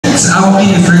our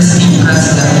University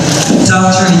President,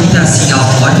 Dr.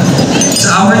 Alon, to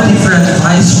our different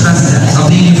Vice Presidents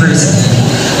of the University,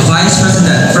 Vice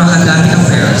President for Academic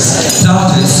Affairs,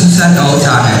 Dr. Susan O.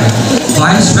 Dagan,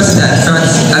 Vice President for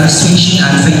Administration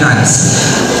and Finance,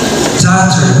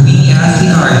 Dr. Winnie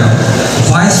Cayo,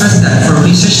 Vice President for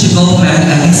Research Development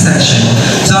and Extension,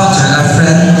 Dr.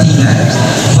 Alfred Dinan,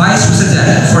 Vice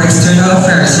President for External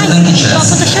Affairs and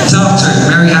Linkages, Dr.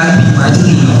 Mary Ann B.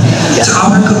 Martellino, to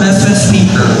our commencement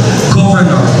speaker,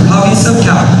 Governor, Province of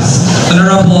Capiz,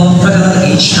 Honorable Ferdinand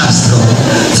H. Castro,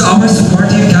 to our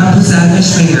supportive campus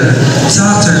administrator,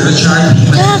 Dr. Richard B.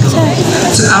 Manilo,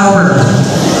 to our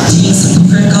deans of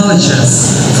different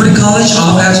colleges, for the College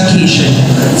of Education,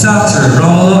 Dr.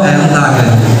 Ramon L.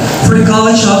 Lagan, for the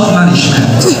College of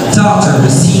Management, Dr.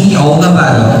 Rossini O.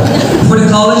 Lavado, for the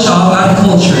College of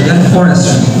Agriculture and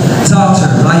Forestry, Dr.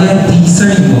 Ryan D.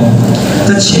 Serimo,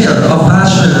 the Chair of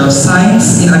Bachelor of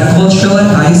Science in Agricultural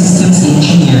and Biosystems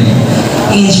Engineering,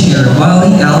 Engineer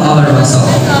Molly L. Oloroso,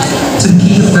 to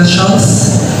key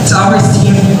officials, to our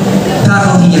esteemed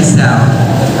faculty and staff,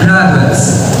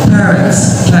 graduates,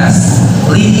 parents, guests,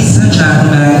 ladies and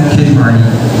gentlemen, good morning.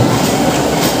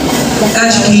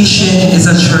 Education is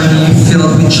a journey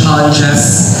filled with challenges,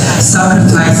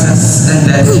 sacrifices, and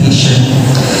dedication.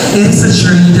 It is a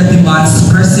journey that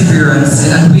demands perseverance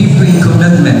and unwavering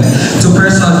commitment to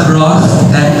personal growth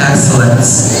and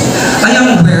excellence. I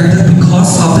am aware that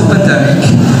because of the pandemic,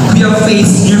 we have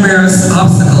faced numerous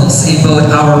obstacles in both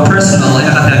our personal and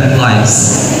academic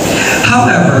lives.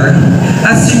 However,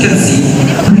 as you can see,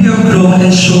 we have grown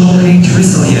and shown great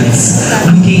resilience.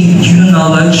 We gained new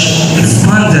knowledge,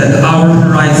 expanded our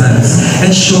horizons,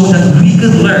 and showed that we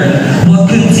could learn while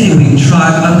continuing to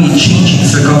thrive amid changing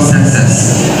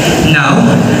circumstances. Now,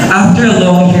 after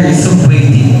long years of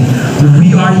waiting,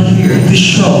 we are here to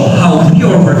show how we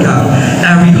overcome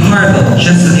every hurdle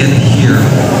just to get here.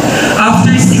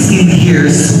 After 16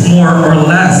 years, more or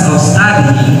less, of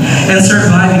studying and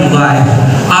surviving life,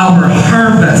 our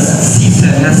harvest season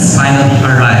has finally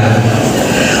arrived.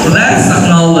 Let us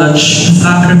acknowledge the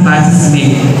sacrifices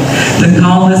made, the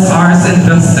countless hours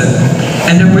invested,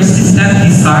 and the persistent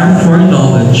desire for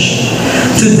knowledge.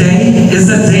 Today is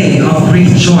a day of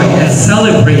great joy and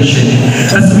celebration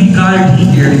as we gather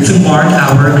here to mark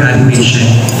our graduation.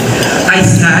 I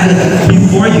stand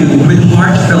before you with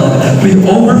heartfelt, with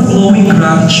overflowing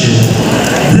gratitude.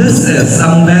 This is a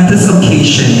momentous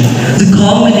occasion, the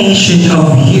culmination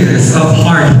of years of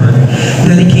hard work,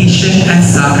 dedication, and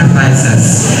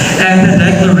sacrifices, and the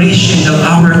declaration of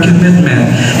our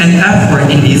commitment and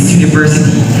effort in this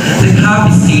university, the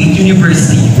Capiz State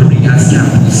University Purias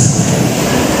Campus.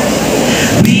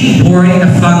 Being born in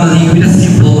a family with a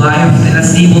simple life and a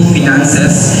stable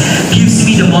finances gives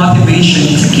me the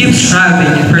motivation to keep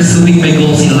striving and pursuing my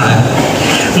goals in life.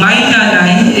 My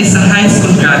nanay is a high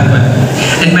school graduate,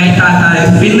 and my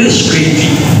tatay finished grade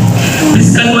 3.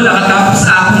 Biskan mo nakatapos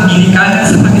sa akong ginikanan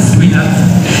sa pag-eskwela.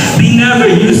 They never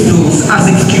use those as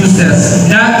excuses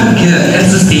not to get and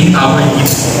sustain our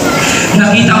needs.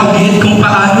 Nakita ko din kung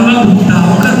paano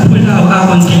magbutaw at bulaw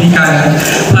akong ginikanan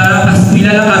para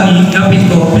paskwila lang kami kapit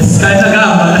ko. Biskan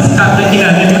nag-aabala sa tatay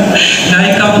inanin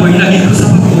na ikapoy naging ko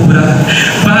sa pag-ubra.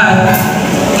 But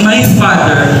my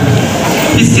father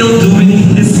is still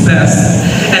doing his best.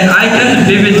 And I can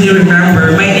vividly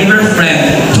remember my neighbor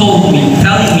friend telling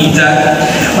me that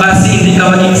basi hindi ka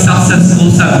maging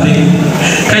successful someday.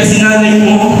 Kaya sinanay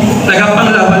mo,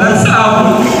 nagapanglaban lang sa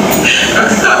ako.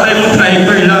 Kasi tatay mo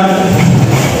driver lang.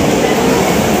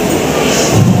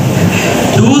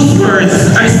 Those words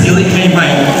are still in my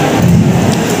mind.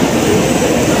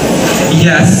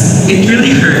 Yes, it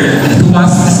really hurt and it was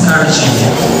discouraging.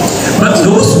 But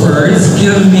those words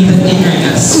give me the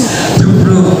eagerness to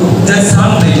prove that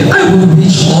someday I will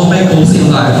reach all my goals in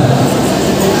life.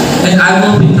 And I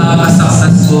will become a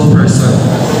successful person.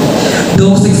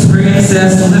 Those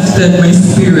experiences lifted my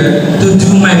spirit to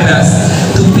do my best,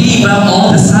 to pay back all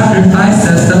the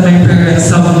sacrifices that my parents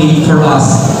have made for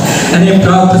us. And I'm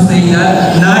proud to say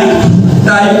that, Nay,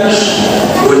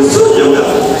 bunso niyo na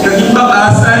naging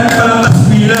makasan para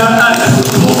maswila at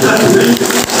nasubukan.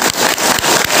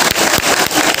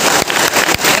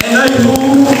 And I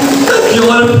hope that you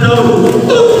are proud.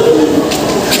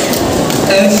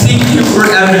 And thank you for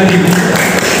everything.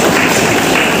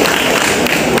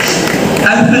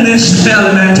 I finished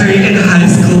elementary and high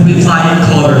school with flying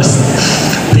colors,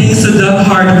 thanks to the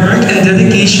hard work and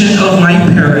dedication of my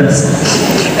parents.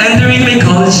 And Entering my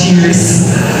college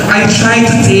years, I tried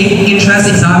to take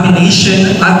entrance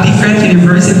examination at different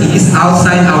universities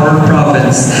outside our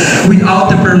province without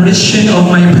the permission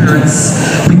of my parents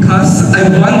because I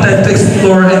wanted to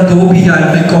explore and go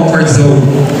beyond my comfort zone.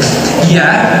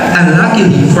 Yet,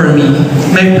 unluckily for me,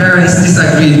 my parents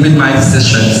disagreed with my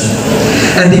decisions.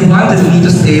 And they wanted me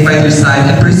to stay by their side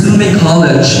and pursue my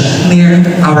college near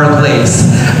our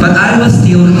place. But I was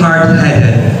still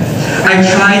hard-headed. I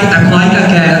tried applying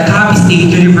again at Capiz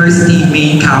State University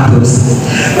main campus.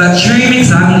 But during my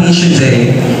examination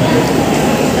day,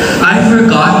 I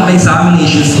forgot my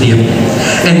examination slip.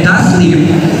 And that slip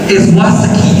was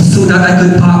the key so that I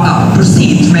could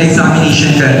proceed to my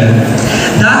examination venue.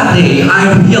 That day,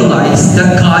 I realized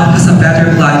that God has a better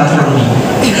plan for me.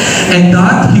 And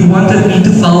that He wanted me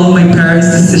to follow my parents'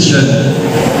 decision.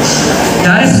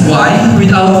 That is why,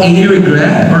 without any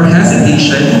regret or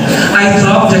hesitation, I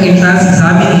took the entrance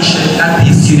examination at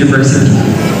this university.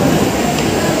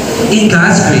 In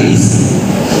God's grace,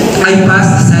 I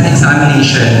passed the said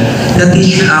examination, the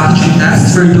teacher aptitude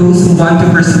test for those who want to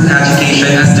pursue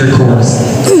education as their course.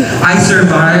 I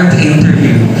survived the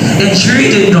interview, and during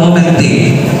the enrollment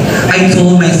day, I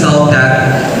told myself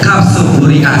that Capiz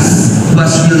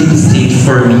was really the state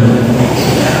for me.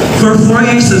 For 4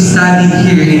 years of studying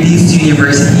here in this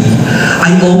university,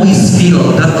 I always feel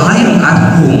that I am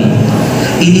at home.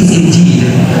 It is indeed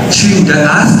true that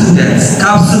as students,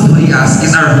 Capiz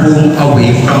is our home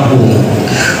away from home,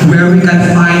 where we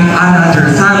can find another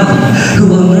family who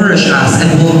will nourish us and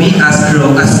will make us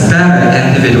grow as better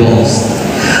individuals.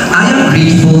 I am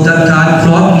grateful that God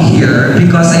brought me here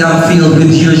because I am filled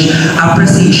with huge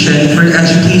appreciation for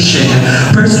education,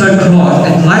 personal growth,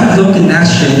 and lifelong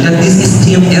connection that this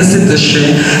esteemed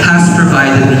institution has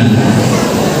provided me.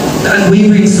 The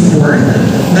unwavering support,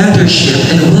 mentorship,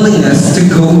 and willingness to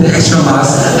go the extra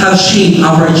miles have shaped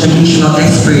our educational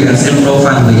experience in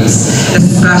profound ways,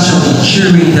 especially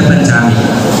during the pandemic.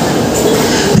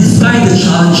 Despite the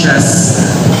challenges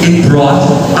it brought,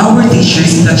 our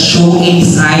teachers that show any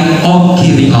sign of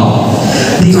giving up.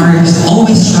 They are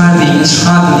always struggling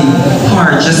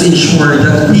hard just to ensure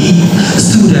that we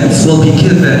students will be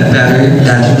given better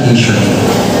education.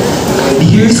 The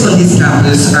years on this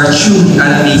campus are truly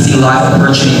an amazing life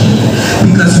opportunity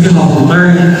because we have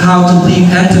learned how to live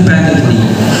independently,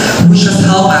 which has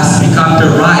helped us become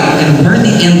the right and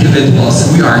worthy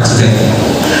individuals we are today.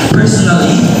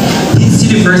 Personally, this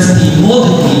university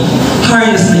molded me,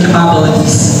 harnessed my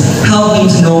capabilities, helped me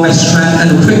to know my strengths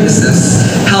and weaknesses,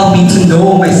 helped me to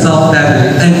know myself better,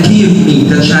 and gave me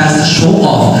the chance to show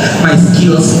off my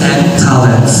skills and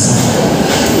talents.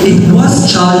 It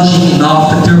was challenging enough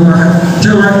that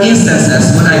there were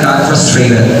instances when I got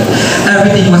frustrated.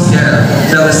 Everything was there.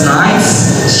 Jealous nights,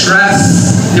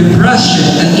 stress, depression,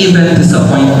 and even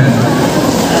disappointment.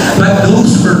 But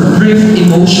those were brief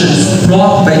emotions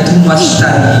brought by too much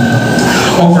studying,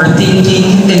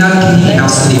 overthinking, and not getting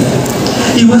enough sleep.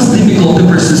 It was difficult to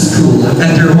pursue school,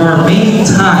 and there were many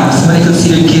times when I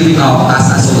considered giving up as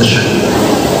a solution.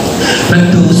 But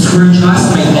those were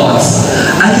just my thoughts.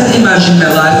 I can imagine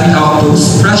my life without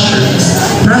those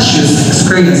precious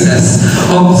experiences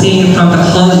obtained from the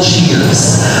college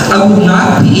years. I would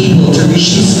not be able to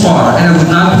reach this far, and I would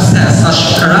not possess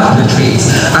such character traits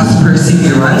as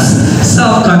perseverance,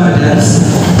 self-confidence,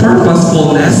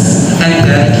 purposefulness, and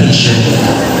dedication.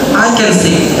 I can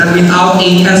say that without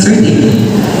any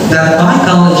uncertainty, that my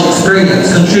college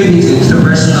experience contributed to the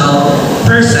person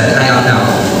I am now.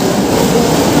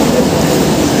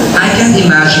 I can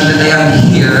imagine that I am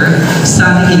here,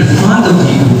 standing in front of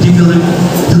you,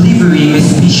 delivering a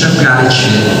speech of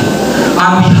gratitude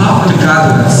on behalf of the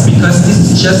graduates, because this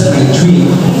is just my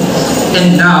dream.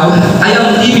 And now, I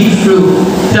am living through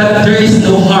that there is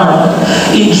no harm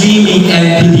in dreaming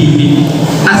and believing.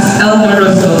 As Eleanor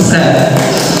Roosevelt said,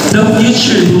 the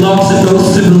future belongs to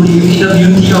those who believe in the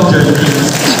beauty of their dreams.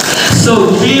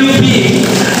 So dream big,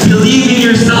 believe in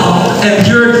yourself and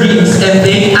your dreams, and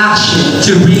take action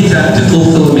to bring them to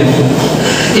fulfillment.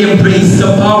 Embrace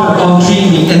the power of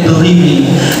dreaming and believing,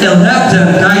 and let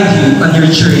them guide you on your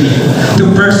journey to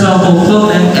personal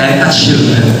fulfillment and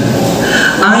achievement.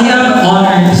 I am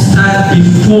honored to stand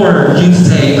before you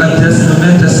today on this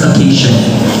momentous occasion.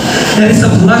 It is a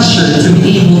pleasure to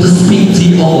be able to speak to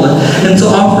you all and to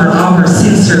offer our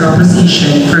sincere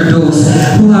appreciation for those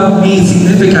who have made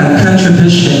significant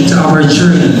contribution to our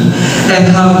journey and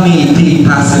have made it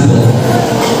possible.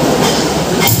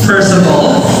 First of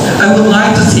all, I would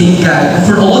like to thank God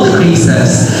for all the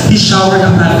graces He showered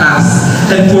upon us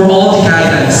and for all the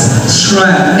guidance,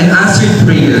 strength, and answered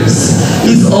prayers.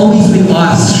 He's always with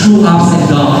us through ups and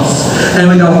downs, and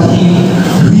without Him,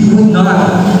 we would not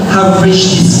have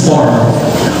reached this far.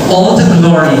 All the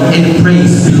glory and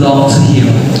praise belong to Him.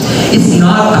 It's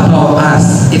not about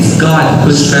us, it's God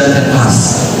who strengthened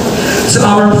us. To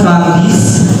our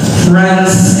families,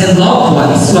 friends, and loved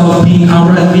ones who have been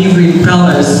our unwavering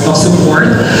pillars of support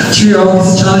throughout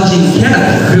this challenging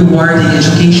yet rewarding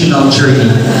educational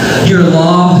journey. Your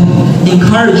love,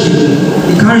 encouragement,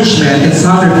 and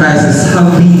sacrifices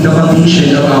have been the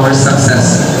foundation of our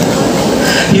success.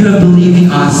 You have believed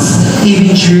in us,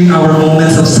 even during our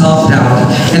moments of self-doubt,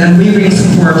 and unwavering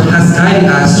support has guided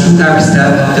us through every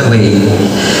step of the way.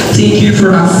 Thank you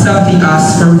for accepting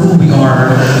us for who we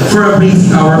are, for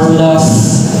embracing our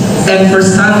flaws, and for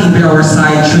standing by our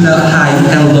side through the high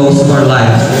and lows of our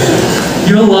life.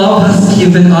 Your love has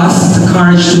given us the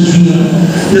courage to dream,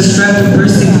 the strength to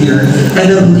persevere, and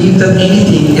the belief that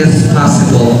anything is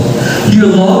possible. Your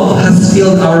love has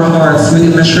filled our hearts with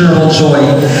immeasurable joy,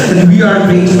 and we are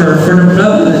grateful for the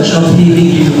privilege of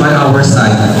having you by our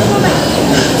side.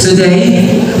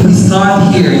 Today, we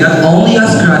stand here not only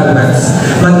as graduates,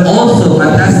 but also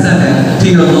a testament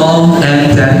to your love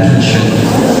and dedication.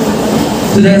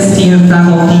 To the esteemed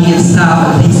faculty and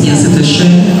staff of this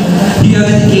institution, who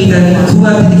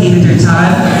have dedicated their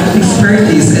time,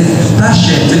 expertise, and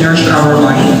passion to nurture our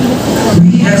mind,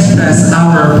 we express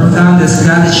our profoundest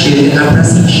gratitude and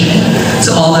appreciation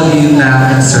to all of you,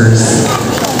 ma'am and sirs.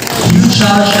 You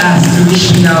challenge us to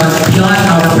reach beyond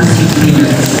our perceived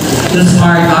limits,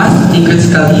 inspired us to think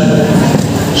critically,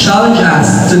 challenge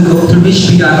us to reach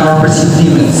beyond our perceived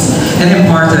limits, and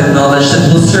imparted knowledge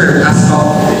that will serve as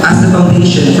the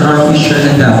foundation for our future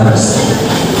endeavors.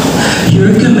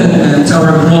 Your commitment to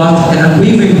our growth and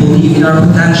unwavering belief in our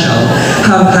potential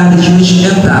have had a huge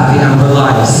impact in our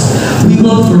lives. We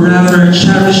will forever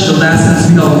cherish the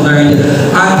lessons we have learned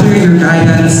under your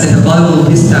guidance and the valuable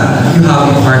wisdom you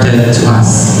have imparted to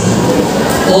us.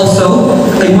 Also,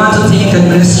 I want to thank the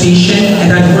administration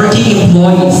and our working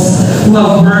employees who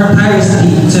have worked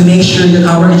tirelessly to make sure that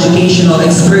our educational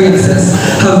experiences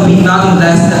have been nothing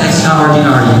less than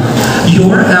extraordinary.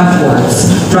 Your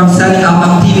efforts, from setting up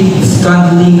activities to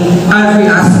handling every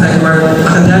aspect of our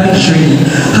academic journey,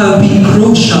 have been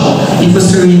crucial in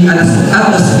fostering an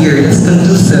atmosphere that's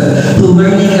conducive to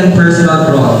learning and personal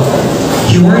growth.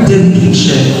 Your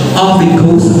dedication often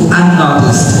goes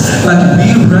unnoticed, but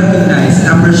we recognize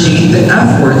and appreciate the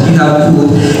effort you have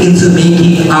put into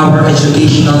making our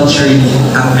educational journey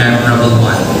a memorable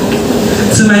one.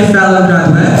 To my fellow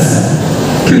graduates,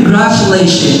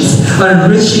 congratulations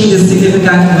on reaching this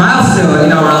significant milestone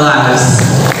in our lives.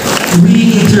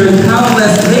 We endured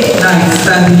countless late nights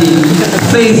studying,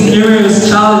 faced numerous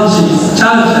challenges,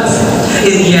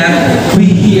 and yet we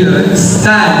here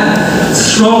stand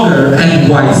stronger and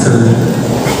wiser.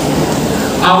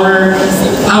 Our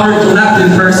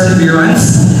collective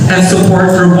perseverance and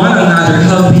support for one another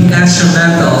have been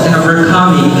instrumental in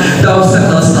overcoming the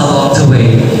obstacles along the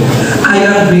way. I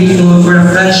am grateful for the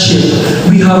friendship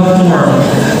we have formed,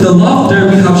 the laughter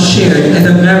we have shared, and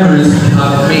the memories we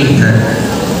have created.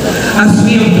 As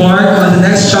we embark on the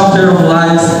next chapter of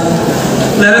lives,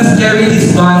 let us carry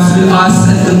these bonds with us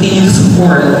and continue to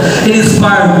support and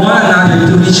inspire one another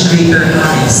to reach greater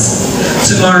heights.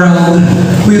 Tomorrow,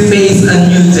 we face a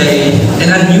new day and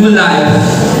a new life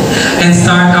and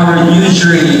start our new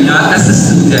journey not as a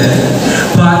student,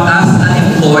 but as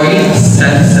unemployed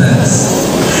citizens.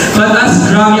 But as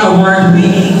Grammy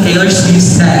Award-winning Taylor Swift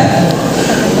said,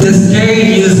 the scary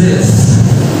news is,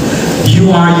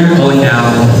 you are your own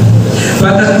now.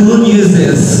 But the good news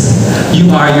is, you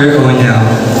are your own now.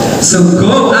 So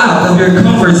go out of your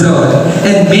comfort zone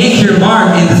and make your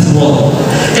mark in this world.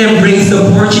 Embrace the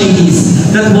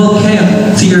opportunities that will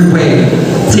come to your way.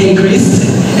 Take risks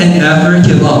and never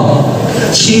give up.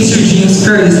 Chase your dreams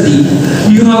fearlessly.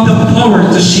 You have the power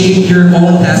to shape your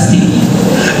own destiny.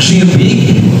 Dream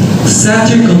big, set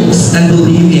your goals, and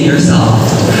believe in yourself.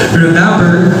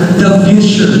 Remember, the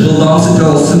future belongs to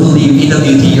those who believe in the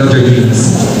beauty of their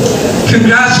dreams.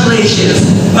 Congratulations,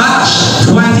 Batch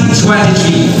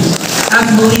 2023. As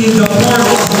we leave the portal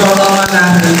of your alma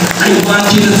mater, I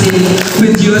want you to take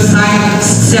with you a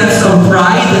sense of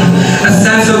pride, a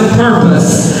sense of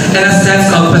purpose, and a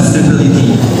sense of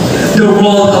possibility. The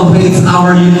world awaits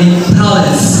our unique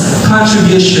talents,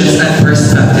 contributions, and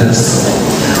perspectives.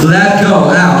 Let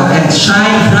go out and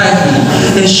shine brightly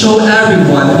and show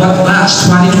everyone what Batch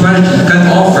 2023 can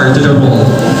offer to the world.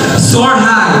 Soar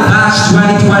high, Batch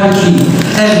 2023,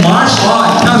 and march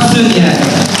on, Castilian.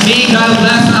 May God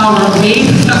bless our way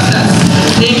to success.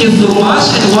 Thank you so much,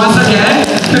 and once again,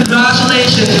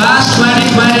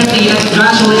 2020 and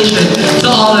congratulations.